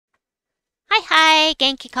Hey,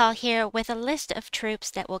 Genki Call here with a list of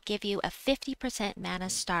troops that will give you a 50%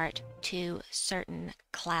 mana start to certain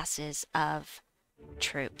classes of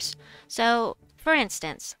troops. So, for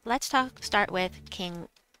instance, let's start with King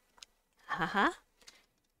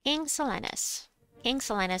Silenus. King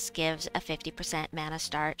Silenus gives a 50% mana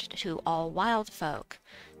start to all Wildfolk.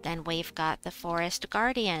 Then we've got the Forest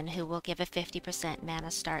Guardian, who will give a 50%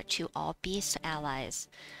 mana start to all beast allies.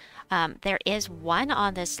 There is one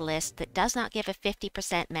on this list that does not give a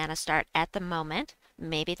 50% mana start at the moment.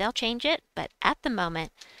 Maybe they'll change it, but at the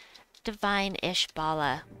moment, Divine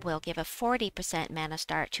Ishbaala will give a 40% mana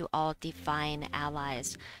start to all divine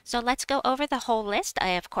allies. So let's go over the whole list.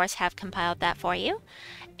 I, of course, have compiled that for you,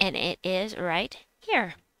 and it is right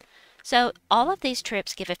here. So all of these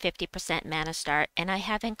troops give a 50% mana start, and I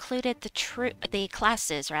have included the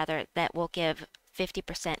classes that will give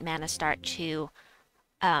 50% mana start to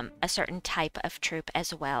a certain type of troop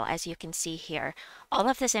as well, as you can see here. All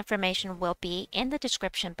of this information will be in the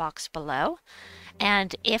description box below,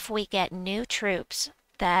 and if we get new troops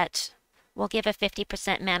that will give a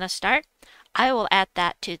 50% mana start, I will add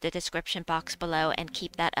that to the description box below and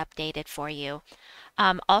keep that updated for you.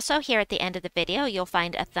 Also, here at the end of the video, you'll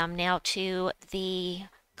find a thumbnail to the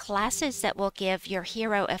classes that will give your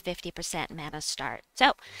hero a 50% mana start.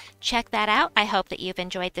 So check that out. I hope that you've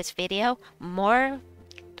enjoyed this video. More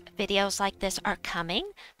videos like this are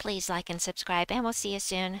coming. Please like and subscribe, and we'll see you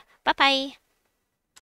soon. Bye-bye.